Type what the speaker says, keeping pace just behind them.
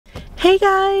Hey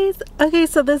guys! Okay,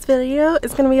 so this video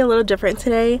is gonna be a little different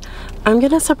today. I'm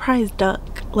gonna surprise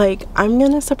Duck. Like, I'm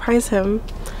gonna surprise him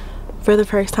for the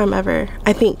first time ever.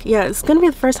 I think, yeah, it's gonna be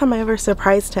the first time I ever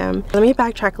surprised him. Let me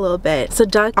backtrack a little bit. So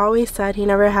Duck always said he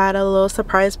never had a little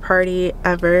surprise party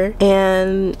ever,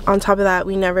 and on top of that,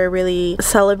 we never really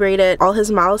celebrated all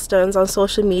his milestones on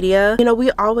social media. You know,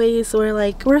 we always were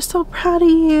like, we're so proud of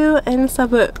you and stuff,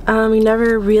 but we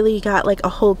never really got like a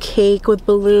whole cake with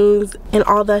balloons and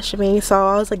all that shebang. So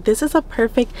I was like, this is a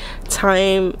perfect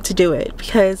time to do it,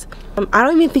 because I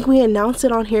don't even think we announced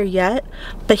it on here yet,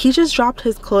 but he just dropped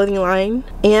his clothing line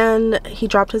and he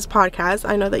dropped his podcast.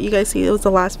 I know that you guys see it was the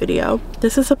last video.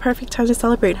 This is a perfect time to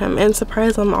celebrate him and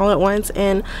surprise him all at once,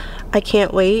 and I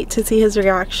can't wait to see his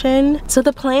reaction. So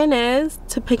the plan is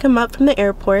to pick him up from the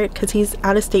airport, because he's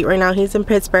out of state right now. He's in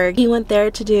Pittsburgh. He went there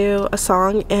to do a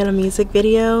song and a music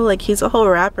video. Like, he's a whole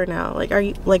rapper now. Like, are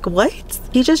you like, what?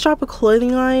 He just dropped a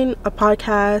clothing line, a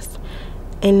podcast,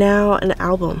 and now an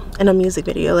album and a music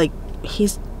video. Like,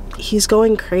 he's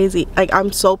going crazy. Like,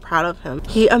 I'm so proud of him.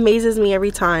 He amazes me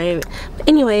every time. But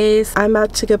anyways, I'm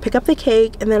about to go pick up the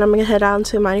cake, and then I'm gonna head down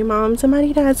to Mighty Mom's and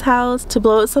Mighty Dad's house to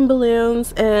blow out some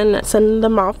balloons and send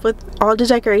them off with all the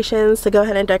decorations to go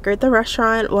ahead and decorate the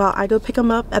restaurant while I go pick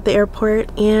them up at the airport.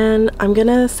 And I'm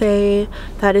gonna say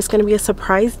that it's gonna be a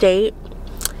surprise date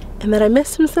and that I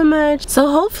missed him so much. So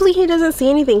hopefully he doesn't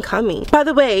see anything coming. By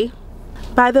the way,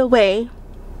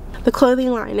 the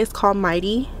clothing line is called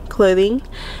Mighty Clothing,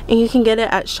 and you can get it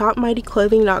at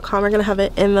shopmightyclothing.com. We're gonna have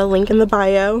it in the link in the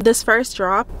bio. This first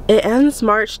drop, it ends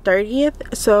March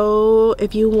 30th, so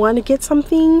if you want to get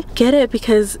something, get it,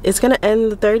 because it's gonna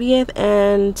end the 30th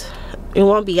and it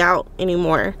won't be out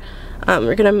anymore.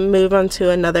 We're gonna move on to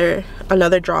another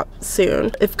drop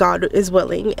soon, if God is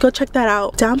willing. Go check that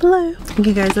out down below.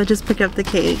 Okay guys, I just picked up the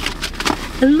cake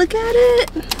and look at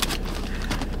it.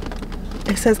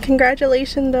 It says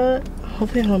congratulations, Duck.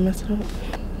 Hopefully I don't mess it up.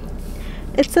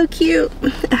 It's so cute.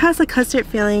 It has a custard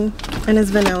feeling and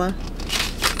it's vanilla.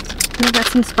 And I got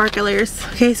some sparklers.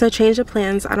 Okay, so change of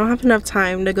plans. I don't have enough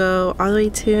time to go all the way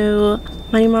to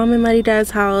Mighty Mom and Mighty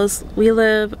Dad's house. We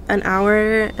live an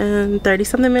hour and 30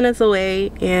 something minutes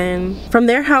away, and from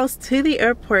their house to the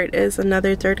airport is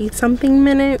another 30 something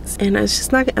minutes, and I'm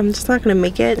just not gonna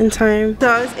make it in time. So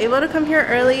I was able to come here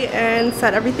early and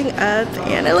set everything up,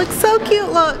 and it looks so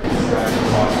cute. Look, we are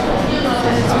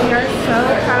so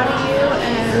proud of you,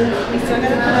 and we still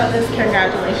gotta put out this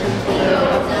congratulations balloon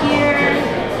up here.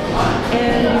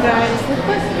 And you guys, look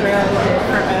what Thrill did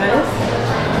for us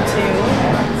too.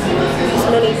 These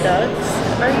mini ducks.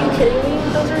 Are you kidding me?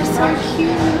 Those are so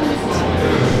cute.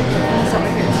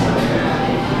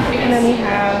 And then we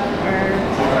have our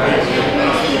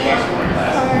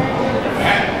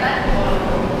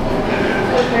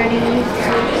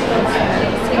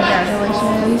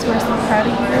congratulations, we're so proud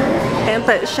of you.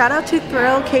 But shout out to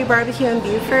Thrill K Barbecue in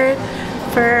Buford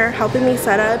for helping me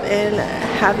set up and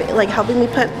helping me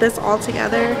put this all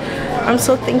together. I'm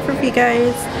so thankful for you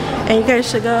guys, and you guys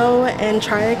should go and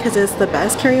try it, because it's the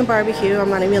best Korean barbecue. I'm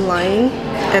not even lying,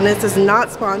 and this is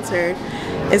not sponsored.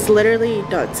 It's literally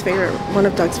one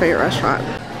of Duck's favorite restaurants.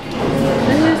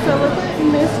 So look what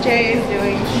Miss J is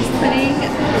doing. She's putting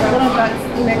little ducks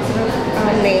next to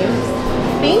the names.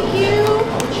 Thank you.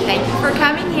 Thank you for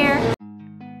coming here.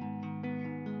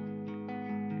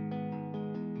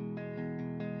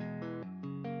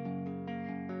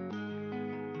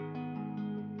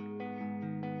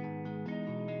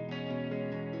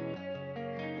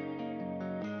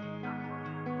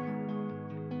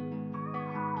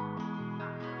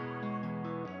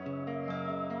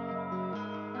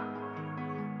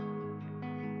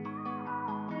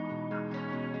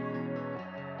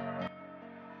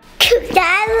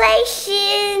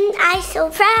 Congratulations! I'm so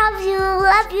proud of you.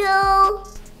 Love you.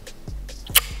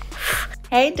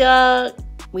 Hey Doug,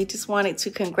 we just wanted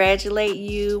to congratulate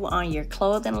you on your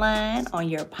clothing line, on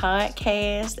your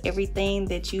podcast. Everything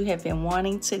that you have been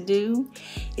wanting to do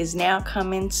is now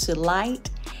coming to light,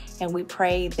 and we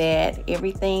pray that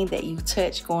everything that you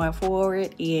touch going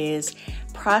forward is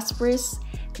prosperous,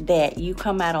 that you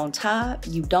come out on top,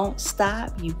 you don't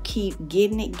stop, you keep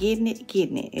getting it.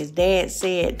 As Dad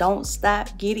said, don't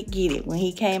stop, get it when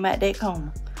he came out that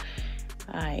coma.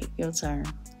 All right, your turn.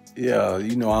 Yeah,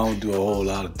 you know, I don't do a whole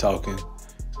lot of talking,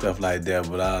 stuff like that,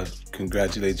 but I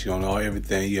congratulate you on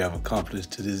everything you have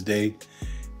accomplished to this day.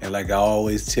 And like I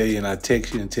always tell you, and I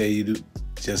text you and tell you to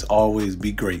just always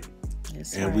be great.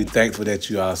 That's and right. we're thankful that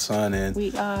you're our son, and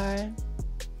We are.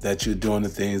 that you're doing the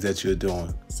things that you're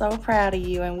doing. So proud of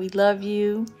you, and we love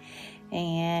you.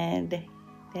 And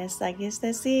I guess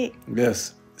that's it.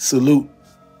 Yes, salute.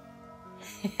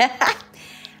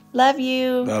 Love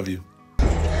you. Love you.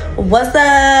 What's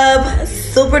up?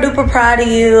 Super duper proud of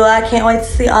you. I can't wait to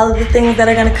see all of the things that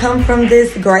are going to come from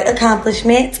this great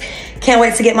accomplishment. Can't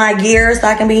wait to get my gear so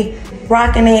I can be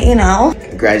rocking it, you know.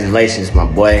 Congratulations, my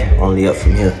boy. Only up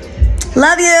from here.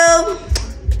 Love you.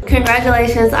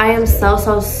 Congratulations. I am so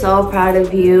proud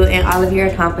of you and all of your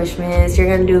accomplishments. You're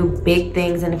going to do big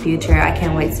things in the future. I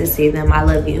can't wait to see them. I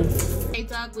love you. Hey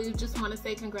Doug, we just want to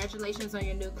say congratulations on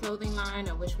your new clothing line.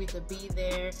 I wish we could be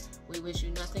there. We wish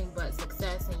you nothing but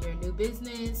success in your new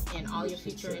business and all your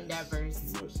future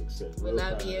endeavors. Much success. We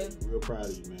love you. Real proud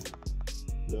of you, man.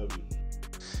 Love you.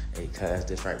 Hey cuz,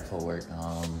 this right before work,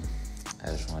 I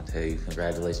just want to tell you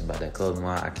congratulations about that clothing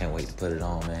line. I can't wait to put it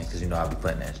on, man, because I'll be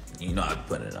putting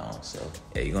it on. So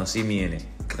yeah, you're gonna see me in it.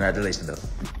 Congratulations though.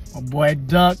 My boy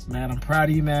Duck, man, I'm proud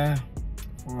of you, man,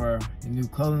 for your new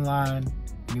clothing line.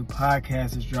 New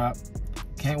podcast has dropped.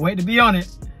 Can't wait to be on it.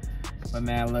 But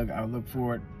man, look, I look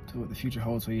forward to what the future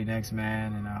holds for you next,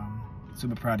 man, and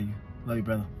super proud of you. Love you,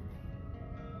 brother.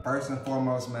 First and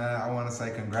foremost, man, I want to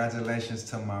say congratulations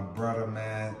to my brother,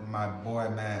 man, my boy,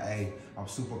 man. Hey, I'm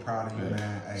super proud of you,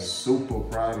 man. Hey, super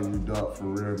proud of you, Duck, for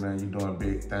real, man. You doing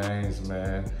big things,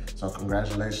 man. So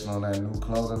congratulations on that new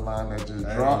clothing line that just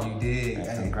dropped. You did.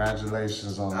 And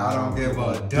congratulations on I don't give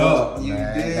a duck. You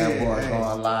did. That boy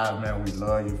going live, man. We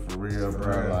love you for real,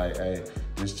 bro. Like, hey,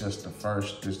 this just the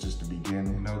first. This just the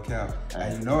beginning. No cap.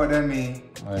 Hey, you know what that mean?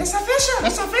 Like, it's official.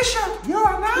 It's official. You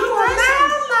are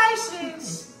now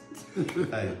licensed.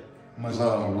 Hey, much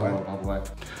love, my boy.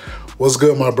 What's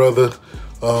good, my brother?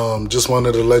 Just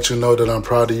wanted to let you know that I'm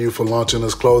proud of you for launching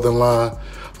this clothing line.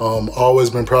 Always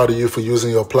been proud of you for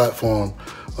using your platform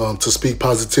to speak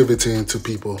positivity into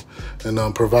people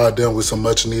and provide them with some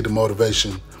much needed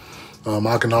motivation.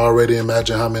 I can already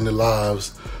imagine how many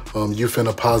lives you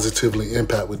finna positively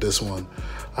impact with this one.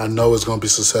 I know it's gonna be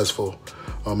successful.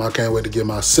 I can't wait to get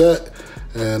my set,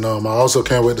 and I also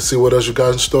can't wait to see what else you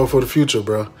got in store for the future,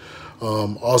 bro.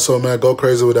 Also, man, go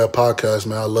crazy with that podcast,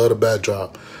 man. I love the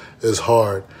backdrop. It's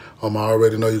hard. I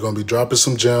already know you're going to be dropping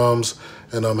some gems,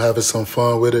 and I'm having some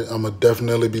fun with it. I'm going to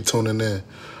definitely be tuning in.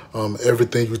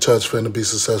 Everything you touch finna be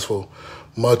successful.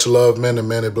 Much love,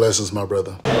 many blessings, my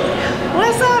brother.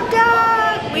 What's up,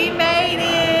 dog? We made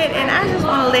it, and I just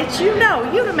want to let you know,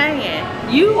 you the man.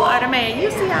 You are the man.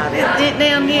 You see how this did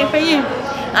down there for you?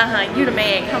 You the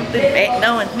man. Come through the back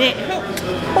knowing that.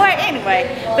 Boy,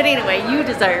 anyway, you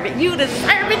deserve it. You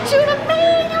deserve it. You the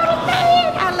man. You the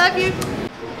man. I love you.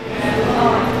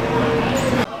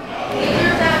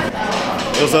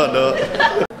 What's up, Doug?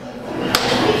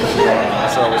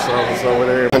 What's up with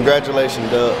everybody? Congratulations,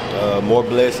 Doug. More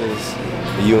blessings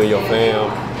for you and your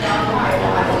fam.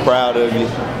 I'm proud of you.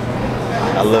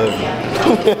 I love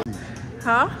you.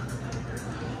 Huh?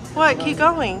 What? Keep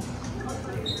going.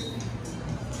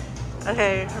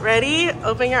 Okay, ready?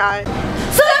 Open your eyes.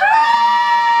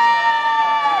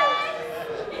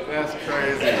 That's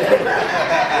crazy.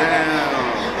 Damn.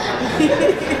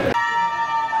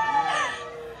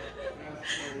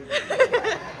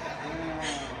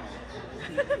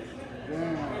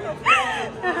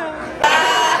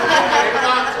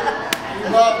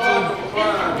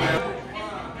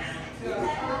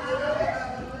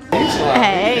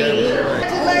 Hey.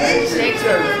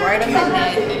 Right up in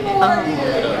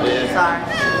there. Sorry.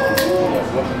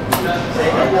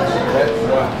 How was your trip?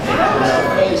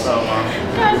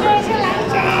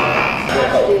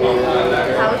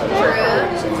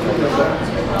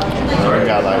 We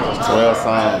got like 12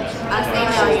 songs. I seen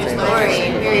that on your story.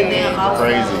 Very damn awesome.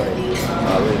 Crazy.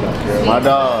 My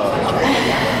dog.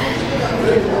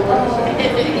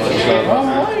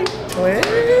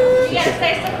 You gotta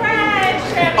say surprise,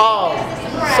 Travis. Oh,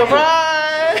 surprise!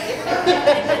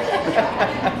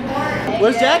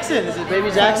 Where's Jackson? Is it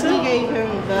baby Jackson? He gave him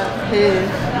his.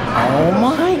 Oh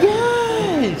my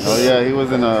gosh! Oh yeah, he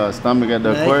was in a stomach at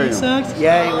the aquarium.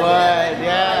 Yeah, he was.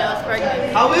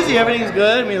 Yeah. How is he? Everything's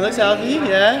good. I mean, he looks healthy.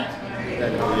 Yeah.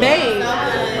 Babe,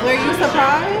 were you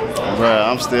surprised? Bruh,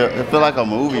 I'm still. It feel like a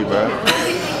movie, bruh.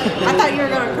 I thought you were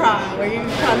gonna cry. Were you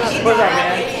trying not to? What's up,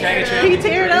 man? He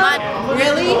teared up?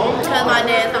 Really? Because my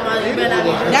dad's talking about you better not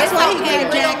be. That's why he grabbed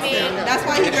Jackson. That's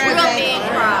why he grabbed Jackson.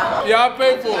 Yeah, I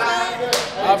pay for it.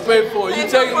 I pay for it. You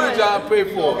take it with you, I pay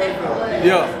for it.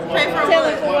 Yeah. Pay for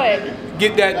what?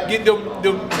 Get them Get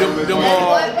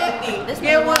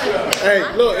what? Hey,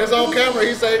 look, it's on camera.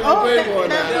 He said he gonna pay for it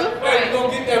now. Hey, you gonna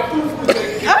get that food.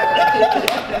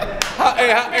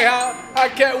 How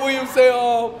Cat Williams say,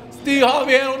 Steve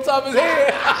Harvey had on top of his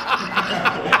head.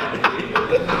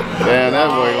 Damn, that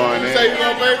boy going He in. said you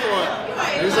gonna pay for it.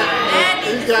 He's going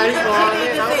in.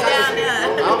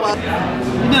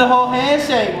 You did a whole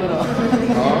handshake with him.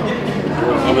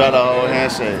 got a whole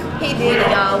handshake. He did it,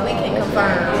 y'all. We can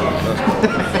confirm.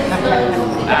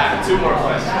 2 more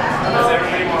questions. Does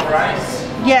everybody want rice?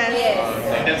 Yes.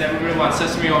 Does everybody want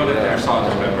sesame oil in their salt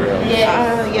and pepper?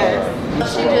 Yes. Yes.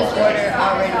 She just ordered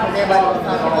already because everybody was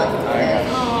talking about it.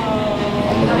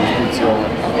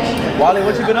 Wally,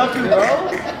 what you been up to, bro?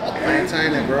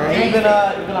 Maintaining, bro. You been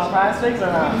on Prize Fix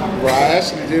or not? Bro, I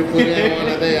actually did put in one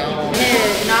today. I don't know.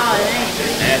 No, it ain't.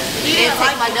 You didn't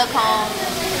take my duck home.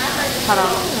 Hold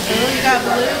on. You got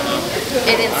blue.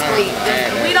 It didn't squeak.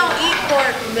 We don't eat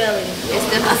pork belly. It's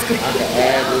still not squeak.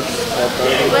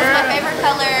 What's my favorite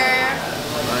color?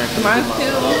 Mine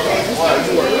too.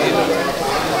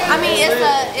 I mean,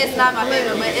 it's not my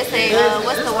favorite, but it's a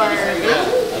what's the word?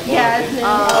 Yes.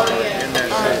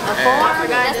 A form?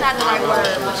 That's not the right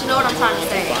word, but you know what I'm trying to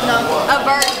say. No. A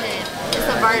version. It's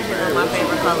a version of my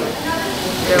favorite color.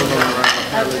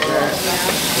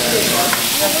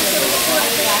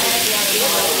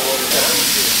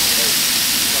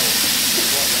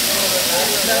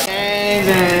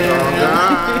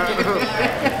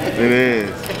 It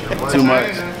is. Too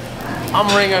much. I'm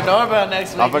ringing a doorbell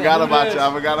next week. I forgot about you.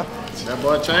 I forgot about you. That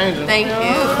boy changing. Thank you.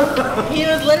 He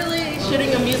was literally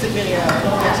shooting a music video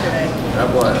yesterday.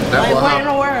 That boy. Like, what in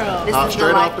the world? This is the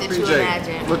straight life off the that you PJ.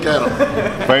 imagine. Look at him.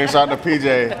 Face out the PJ.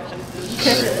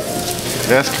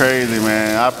 That's crazy,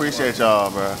 man. I appreciate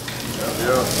y'all, bro. Yeah.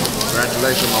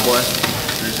 Congratulations, my boy.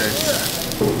 Appreciate you.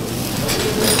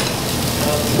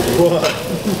 What? I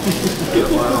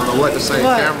don't know what to say.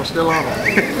 What? Camera's still on.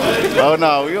 Oh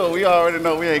no, we already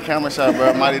know we ain't camera shot,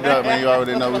 bro. Mightyduck, man, you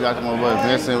already know we got my boy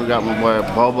Vincent, we got my boy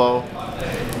Bobo.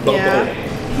 Yeah.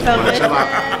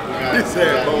 He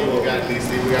said Bobo. We got DC,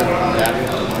 we got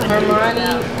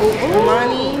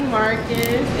Hermione,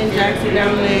 Marcus, and Jackson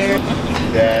down there.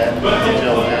 Dad,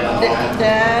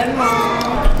 Dad,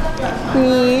 Mom,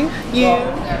 me, you,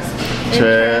 and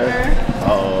Chad.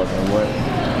 Oh, the what?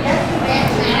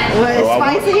 What, is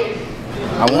spicy?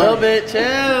 A little bit,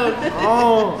 chill.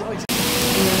 Oh. I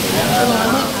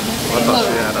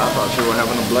thought she was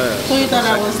having a blast. Who you thought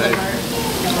I was?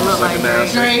 Look like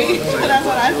Drake. That's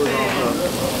what I said.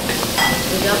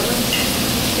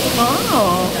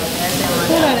 Oh.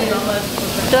 Who that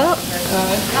is? Duck?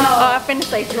 Oh, I finna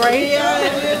say Drake.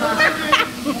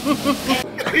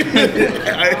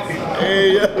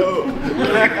 Hey, yo.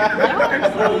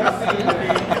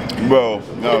 Bro,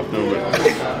 no, do it.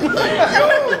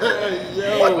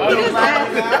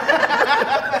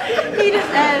 He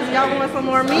just asked, y'all want some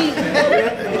more meat?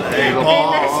 Hey,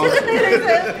 pause.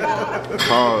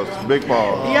 Big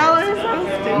pause. Y'all are so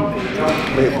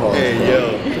stupid. Big pause. Hey, yo.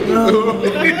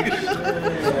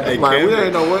 Hey, like, we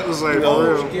ain't know what to say for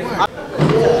real.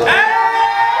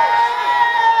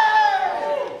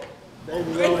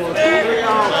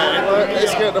 They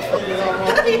scared the fuck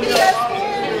out of me.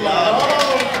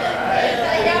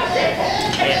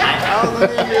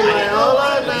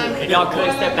 If y'all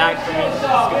could step back for me,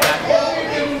 scoot back.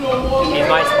 It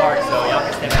might spark, so y'all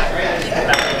can step back.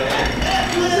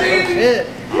 Shit.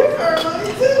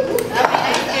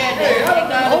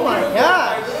 Oh my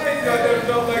god.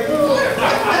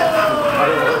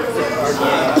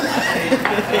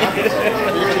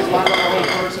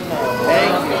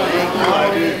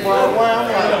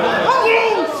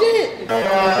 Oh shit! Oh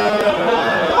my god!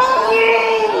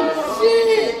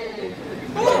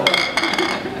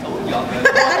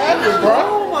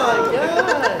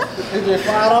 Is it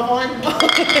fired up on you?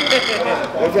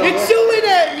 It's shooting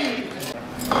at me!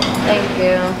 Thank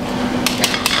you.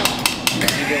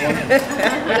 We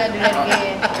gotta do that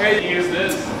again. Hey, use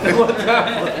this. There you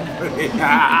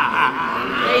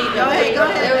go. Hey, go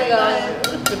ahead. There we go.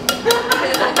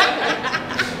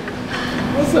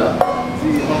 What's up?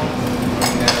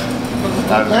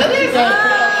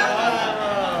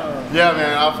 Yeah,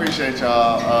 man, I appreciate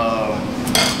y'all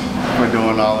for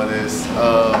doing all of this.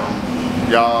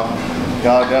 Y'all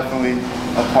definitely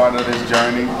a part of this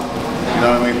journey. You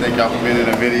know what I mean? Thank y'all for being in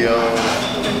the video.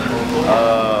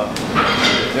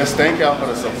 Just thank y'all for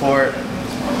the support.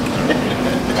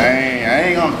 I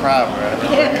ain't gonna cry, bro.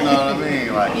 You know what I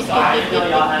mean? Like,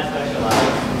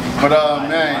 but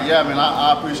man, yeah, man,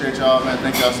 I appreciate y'all, man.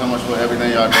 Thank y'all so much for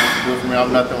everything y'all do for me.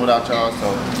 I'm nothing without y'all,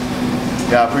 so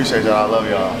yeah, I appreciate y'all. I love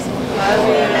y'all.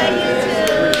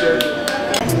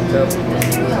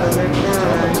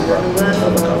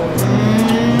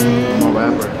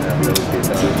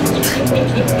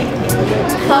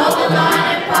 Close the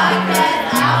line and podcast.